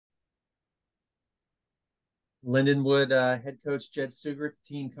Lindenwood head coach Jed Stugart, the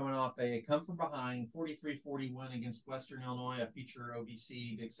team coming off a come from behind 43-41 against Western Illinois, a future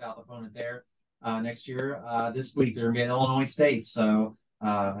OVC Big South opponent there next year. This week they're going to be at Illinois State, so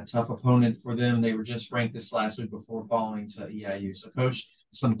a tough opponent for them. They were just ranked this last week before falling to EIU. So, Coach,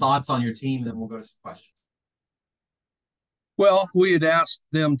 some thoughts on your team, then we'll go to some questions. Well, we had asked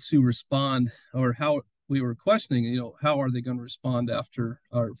them to respond, or how we were questioning, how are they going to respond after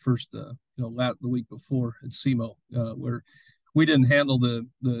our first, the week before at SEMO, where we didn't handle the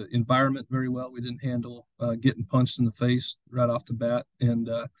environment very well. We didn't handle getting punched in the face right off the bat, and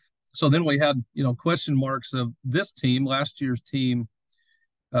so then we had question marks of this team. Last year's team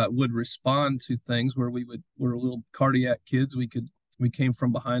would respond to things where we're little cardiac kids. We came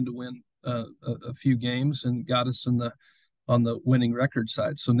from behind to win a few games and got us on the winning record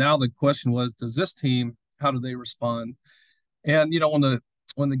side. So now the question was, does this team, how do they respond? And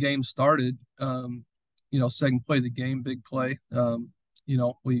when the game started, second play of the game, big play,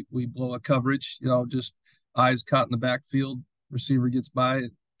 we blow a coverage, just eyes caught in the backfield, receiver gets by,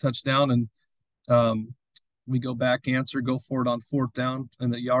 touchdown, and we go back, go for it on fourth down in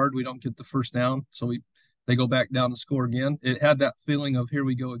the yard. We don't get the first down, so they go back down to score again. It had that feeling of here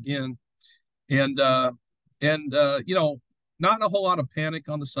we go again, and not a whole lot of panic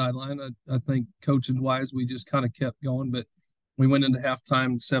on the sideline. I think coaching wise, we just kind of kept going, but we went into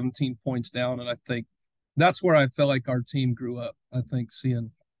halftime 17 points down, and I think that's where I felt like our team grew up. I think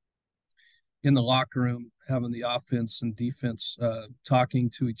seeing in the locker room, having the offense and defense talking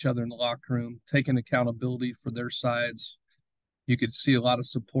to each other in the locker room, taking accountability for their sides. You could see a lot of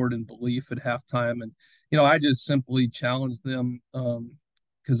support and belief at halftime. And, I just simply challenged them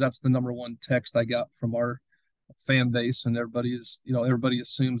because that's the number one text I got from our fan base. And everybody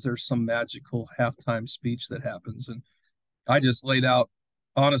assumes there's some magical halftime speech that happens. And I just laid out,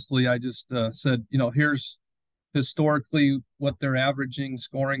 honestly, I just said, here's historically what they're averaging,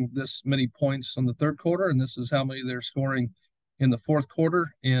 scoring this many points in the third quarter, and this is how many they're scoring in the fourth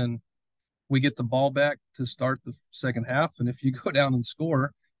quarter. And we get the ball back to start the second half. And if you go down and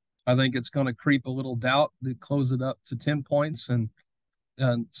score, I think it's going to creep a little doubt to close it up to 10 points. And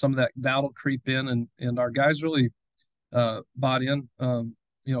some of that doubt will creep in. And our guys really bought in.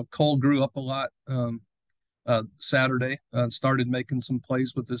 Cole grew up a lot Saturday, started making some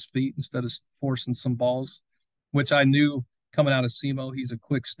plays with his feet instead of forcing some balls, which I knew coming out of SEMO, he's a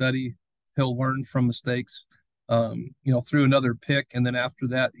quick study. He'll learn from mistakes. Threw another pick, and then after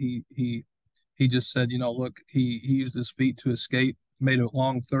that, he just said, look, he used his feet to escape, made a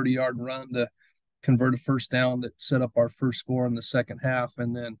long 30-yard run to convert a first down that set up our first score in the second half,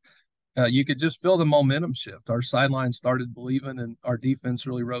 and then you could just feel the momentum shift. Our sideline started believing, and our defense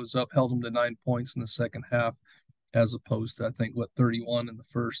really rose up, held them to 9 points in the second half, as opposed to, I think, 31 in the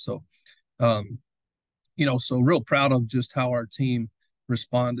first. So, so real proud of just how our team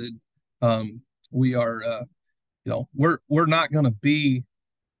responded. We are, we're not going to be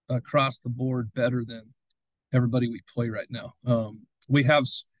across the board better than everybody we play right now. We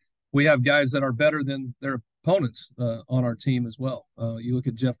have guys that are better than their opponents on our team as well. You look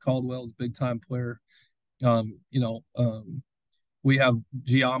at Jeff Caldwell's big time player. We have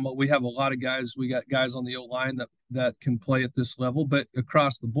Giamma. We have a lot of guys. We got guys on the O-line that can play at this level, but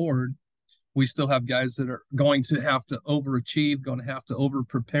across the board, we still have guys that are going to have to overachieve, going to have to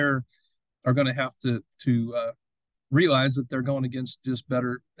over-prepare, are going to have to realize that they're going against just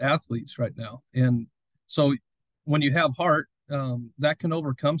better athletes right now. And so when you have heart, that can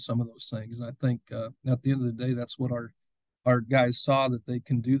overcome some of those things. And I think at the end of the day, that's what our guys saw, that they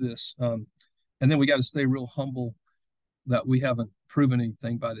can do this. And then we got to stay real humble that we haven't proven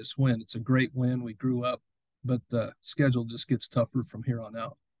anything by this win. It's a great win. We grew up, but the schedule just gets tougher from here on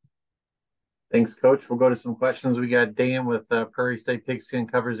out. Thanks, Coach. We'll go to some questions. We got Dan with Prairie State Pigskin,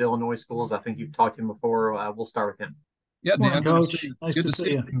 covers Illinois schools. I think you've talked to him before. We'll start with him. Yeah, Dan. Morning, Coach. Nice to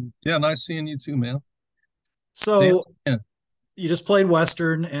see you. Yeah, nice seeing you too, man. So you just played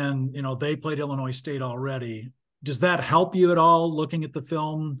Western, and they played Illinois State already. Does that help you at all, looking at the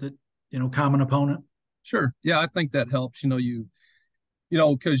film, that common opponent? Sure. Yeah, I think that helps.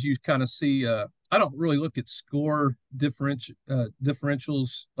 Because you kind of see. I don't really look at score differentials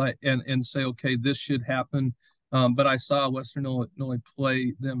and say, okay, this should happen. But I saw Western Illinois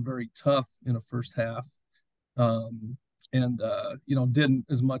play them very tough in the first half, and didn't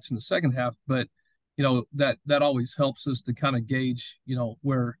as much in the second half. But that always helps us to kind of gauge,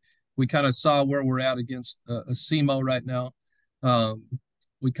 where we kind of saw where we're at against a SEMO right now.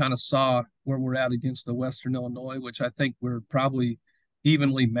 We kind of saw where we're at against the Western Illinois, which I think we're probably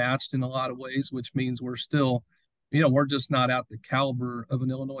evenly matched in a lot of ways, which means we're still we're just not at the caliber of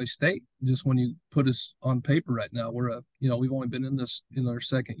an Illinois State. Just when you put us on paper right now, we've only been in this in our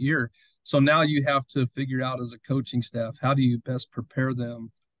second year. So now you have to figure out as a coaching staff, how do you best prepare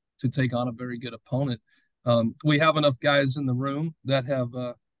them to take on a very good opponent? We have enough guys in the room that have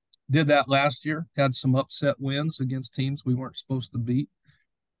did that last year, had some upset wins against teams we weren't supposed to beat.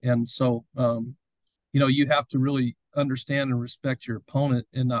 And so, you have to really understand and respect your opponent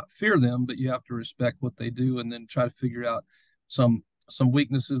and not fear them, but you have to respect what they do and then try to figure out some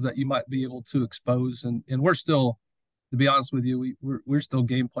weaknesses that you might be able to expose. And we're still, to be honest with you, we're still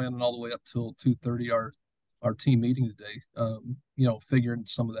game planning all the way up till 2:30 our team meeting today, figuring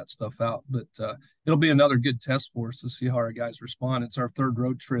some of that stuff out. But it'll be another good test for us to see how our guys respond. It's our third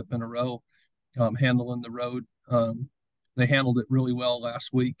road trip in a row, handling the road. They handled it really well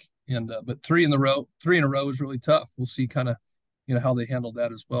last week, but three in a row is really tough. We'll see kind of, how they handle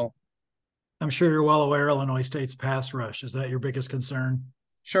that as well. I'm sure you're well aware Illinois State's pass rush. Is that your biggest concern?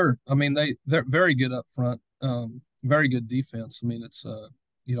 Sure. I mean, they're very good up front, very good defense. I mean, it's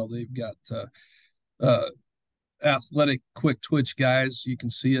they've got athletic, quick twitch guys. You can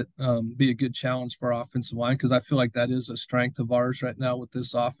see it be a good challenge for our offensive line, because I feel like that is a strength of ours right now with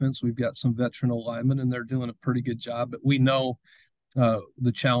this offense. We've got some veteran linemen, and they're doing a pretty good job. But we know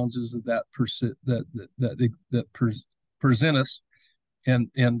the challenges that present us,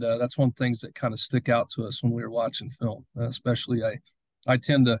 and that's one of the things that kind of stick out to us when we were watching film. Especially, I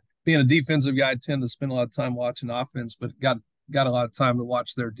tend to, being a defensive guy, I tend to spend a lot of time watching offense, but got a lot of time to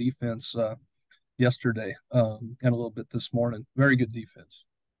watch their defense yesterday and a little bit this morning. Very good defense.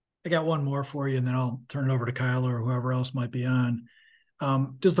 I got one more for you, and then I'll turn it over to Kyle or whoever else might be on.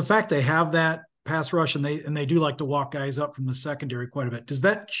 Does the fact they have that pass rush and they do like to walk guys up from the secondary quite a bit, does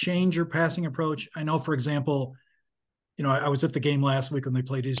that change your passing approach? I know, for example, I was at the game last week when they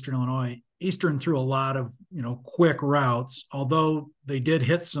played Eastern Illinois. Eastern threw a lot of, quick routes, although they did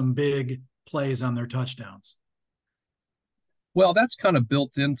hit some big plays on their touchdowns. Well, that's kind of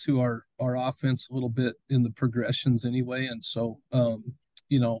built into our offense a little bit in the progressions anyway. And so,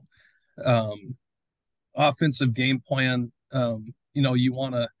 offensive game plan, you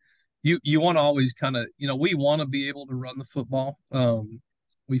want to always kind of, we want to be able to run the football.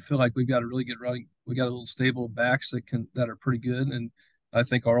 We feel like we've got a really good running. We got a little stable backs that are pretty good. And I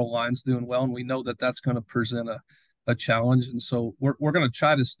think our line's doing well. And we know that that's going to present a challenge. And so we're going to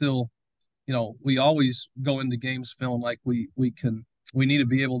try to still, we always go into games feeling like we need to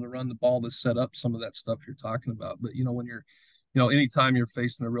be able to run the ball to set up some of that stuff you're talking about. But, when you're, anytime you're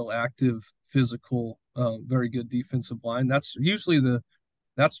facing a real active, physical, very good defensive line, that's usually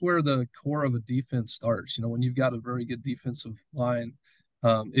that's where the core of a defense starts. When you've got a very good defensive line,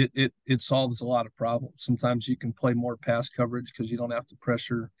 it solves a lot of problems. Sometimes you can play more pass coverage because you don't have to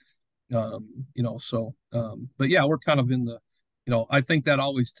pressure, but yeah, we're kind of in the, I think that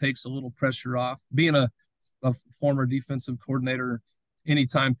always takes a little pressure off. Being a former defensive coordinator,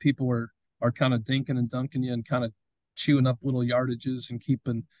 anytime people are kind of dinking and dunking you and kind of chewing up little yardages and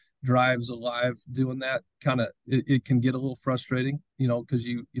keeping drives alive, doing that kind of, it can get a little frustrating, because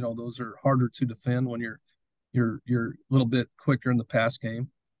those are harder to defend when you're a little bit quicker in the pass game.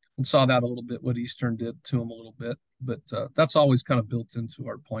 And saw that a little bit, what Eastern did to them a little bit, but that's always kind of built into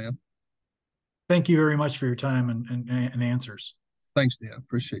our plan. Thank you very much for your time and answers. Thanks, Dan.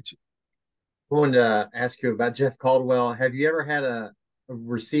 Appreciate you. I wanted to ask you about Jeff Caldwell. Have you ever had a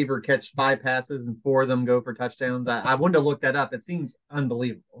receiver catch 5 passes and 4 of them go for touchdowns? I wanted to look that up. It seems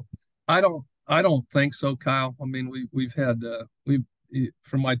unbelievable. I don't think so, Kyle. I mean, we've had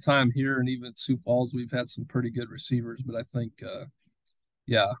from my time here and even at Sioux Falls, we've had some pretty good receivers, but I think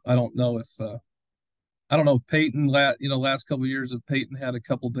I don't know if Peyton, last couple of years, if Peyton had a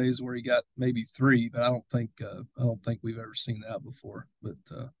couple of days where he got maybe 3, but I don't think we've ever seen that before. But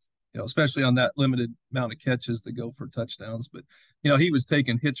especially on that limited amount of catches that go for touchdowns. But he was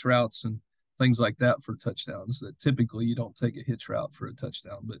taking hitch routes and things like that for touchdowns that typically you don't take a hitch route for a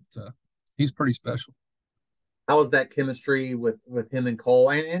touchdown. But he's pretty special. How has that chemistry with him and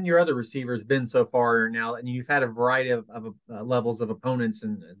Cole and your other receivers been so far now? And you've had a variety of levels of opponents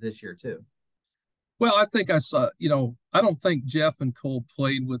in this year too. Well, I think I saw, I don't think Jeff and Cole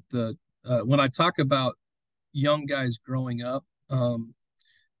played with when I talk about young guys growing up,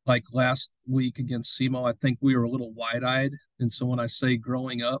 like last week against SEMO, I think we were a little wide-eyed. And so when I say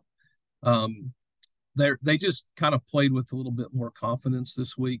growing up, they just kind of played with a little bit more confidence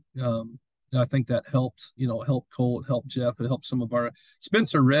this week. And I think that helped, it helped Cole, it helped Jeff, it helped some of our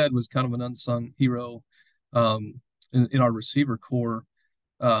Spencer Red was kind of an unsung hero in our receiver core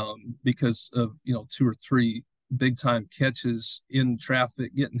because of 2 or 3 big time catches in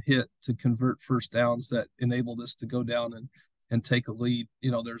traffic, getting hit to convert first downs that enabled us to go down and take a lead.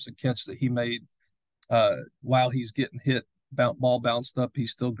 There's a catch that he made while he's getting hit, ball bounced up, he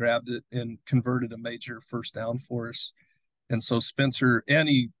still grabbed it and converted a major first down for us. And so Spencer, and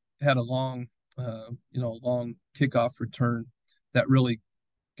he had a long kickoff return that really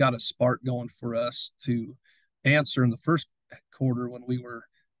got a spark going for us to answer in the first quarter when we were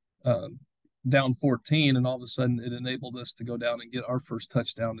down 14, and all of a sudden it enabled us to go down and get our first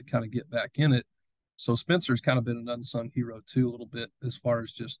touchdown to kind of get back in it. So Spencer's kind of been an unsung hero too, a little bit, as far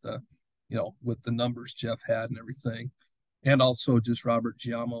as just with the numbers Jeff had and everything, and also just Robert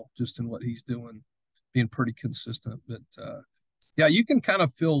Giamo, just in what he's doing, being pretty consistent. But yeah, you can kind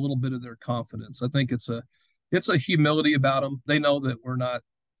of feel a little bit of their confidence. I think it's a humility about them. They know that we're not,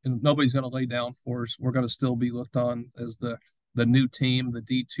 nobody's going to lay down for us. We're going to still be looked on as the new team, the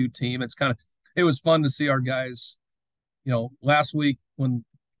D2 team. It was fun to see our guys, last week when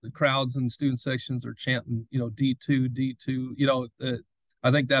the crowds and student sections are chanting, D2,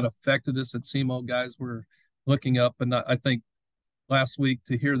 I think that affected us at SEMO. Guys were looking up, and I think last week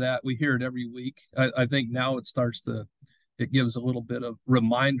to hear that, we hear it every week. I think now it gives a little bit of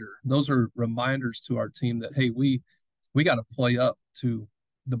reminder. Those are reminders to our team that, hey, we got to play up to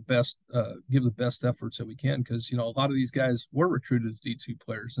the best, give the best efforts that we can, because a lot of these guys were recruited as D2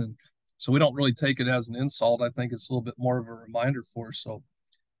 players, and so we don't really take it as an insult. I think it's a little bit more of a reminder for us. So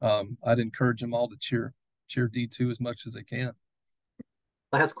I'd encourage them all to cheer D2 as much as they can.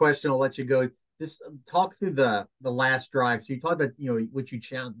 Last question, I'll let you go. Just talk through the last drive. So you talked about what you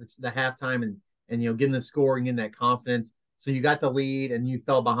challenged the halftime and getting the scoring and that confidence. So you got the lead and you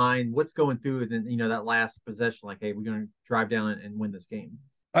fell behind. What's going through it? And that last possession, like, hey, we're going to drive down and win this game.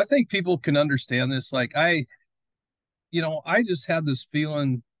 I think people can understand this. Like I just had this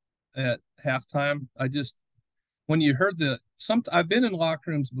feeling at halftime. When you heard I've been in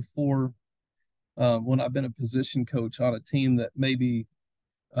locker rooms before when I've been a position coach on a team that maybe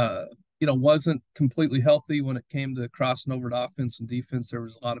wasn't completely healthy when it came to crossing over to offense and defense. There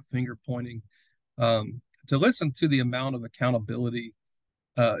was a lot of finger pointing. To listen to the amount of accountability,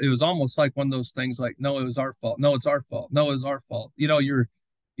 it was almost like one of those things like, no, it was our fault. No, it's our fault. No, it was our fault.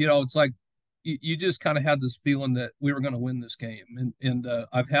 It's like you just kind of had this feeling that we were going to win this game. And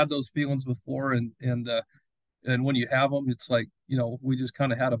I've had those feelings before. And when you have them, it's like, we just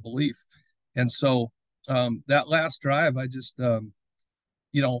kind of had a belief. And so that last drive, I just, the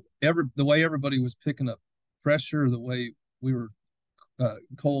way everybody was picking up pressure, the way we were,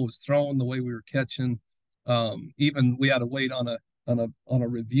 Cole was throwing, the way we were catching, even we had to wait on a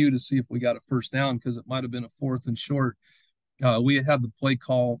review to see if we got a first down, because it might have been a 4th and short. We had the play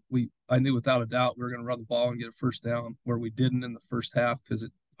call. I knew without a doubt we were going to run the ball and get a first down, where we didn't in the first half, because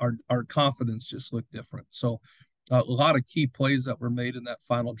our confidence just looked different. So a lot of key plays that were made in that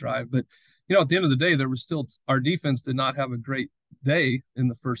final drive. But at the end of the day, there was still, our defense did not have a great day in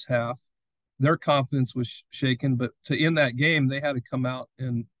the first half. Their confidence was shaken, but to end that game, they had to come out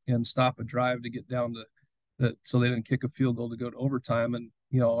and stop a drive to get down to so they didn't kick a field goal to go to overtime. And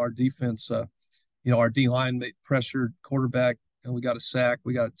our defense, our D-line made pressured quarterback, and we got a sack,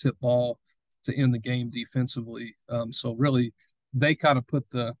 we got a tip ball to end the game defensively. So really, they kind of put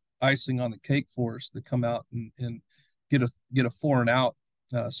the icing on the cake for us to come out and get a 4 and out,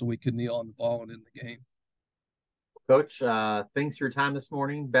 so we could kneel on the ball and end the game. Coach, thanks for your time this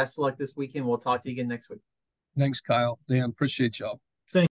morning. Best of luck this weekend. We'll talk to you again next week. Thanks, Kyle. Dan, appreciate y'all.